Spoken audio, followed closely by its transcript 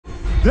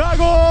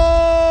Dragon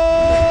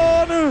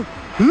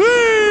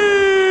Lee.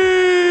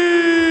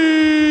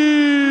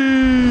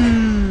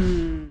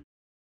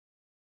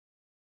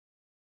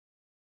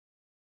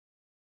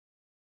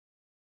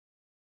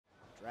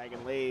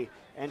 Dragon Lee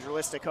and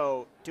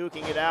Dralistico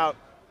duking it out.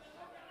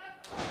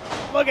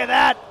 Look at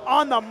that,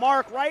 on the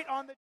mark, right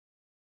on the...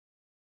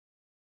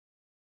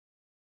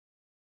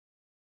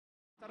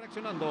 Está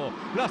reaccionando,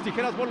 las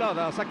tijeras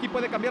voladas, aquí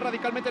puede cambiar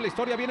radicalmente la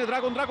historia, viene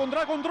Dragon,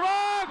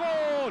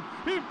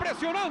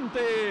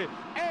 impresionante,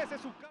 ese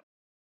es su...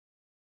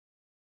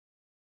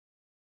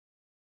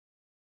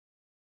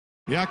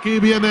 Y aquí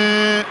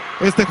viene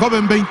este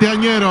joven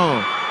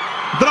veinteañero,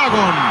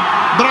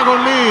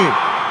 Dragon Lee,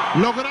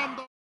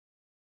 logrando...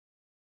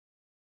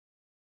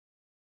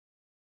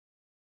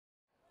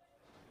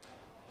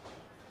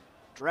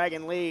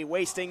 Dragon Lee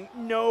wasting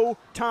no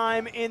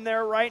time in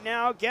there right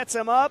now, gets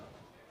him up,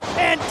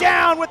 and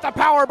down with the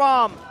power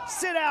bomb.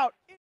 Sit out.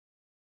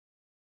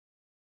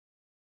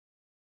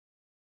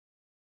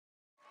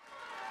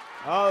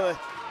 Oh, the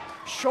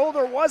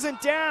shoulder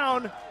wasn't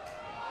down.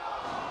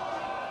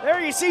 There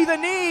you see the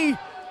knee.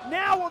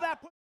 Now will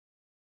that put...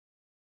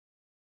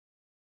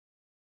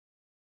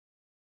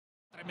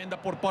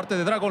 Tremenda por parte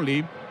de Dragon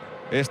Lee.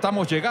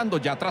 Estamos llegando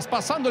ya,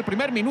 traspasando el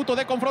primer minuto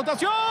de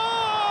confrontación.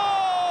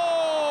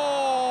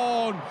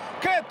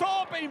 ¡Qué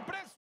tope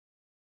impresionante!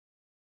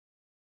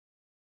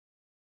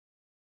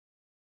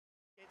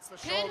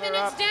 10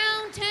 minutes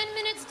down, 10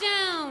 minutes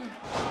down.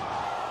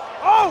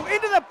 Oh,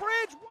 into the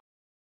bridge.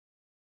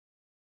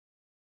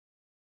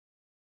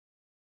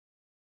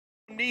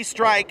 Knee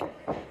strike.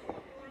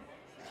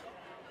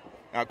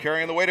 Now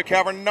carrying the weight of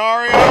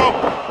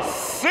Cavernario.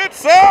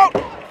 Sits out.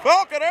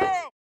 Falcon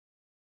Arrow.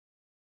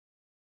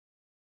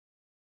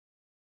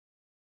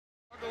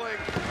 Struggling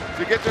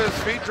to get to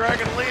his feet.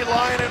 Dragon Lee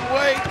lying in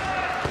wait.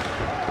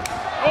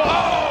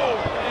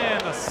 Oh! Man,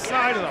 the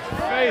side of the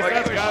face.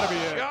 That's got to be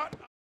it.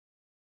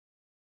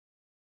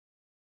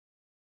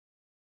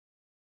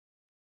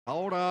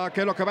 Ahora,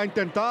 ¿qué es lo que va a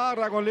intentar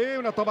Dragon Lee?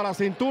 Una toma a la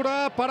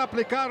cintura para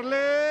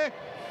aplicarle.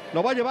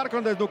 ¿Lo va a llevar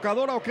con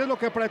desnucadora o qué es lo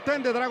que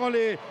pretende Dragon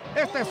Lee?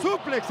 Este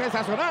suplex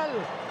sensacional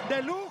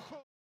de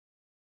lujo.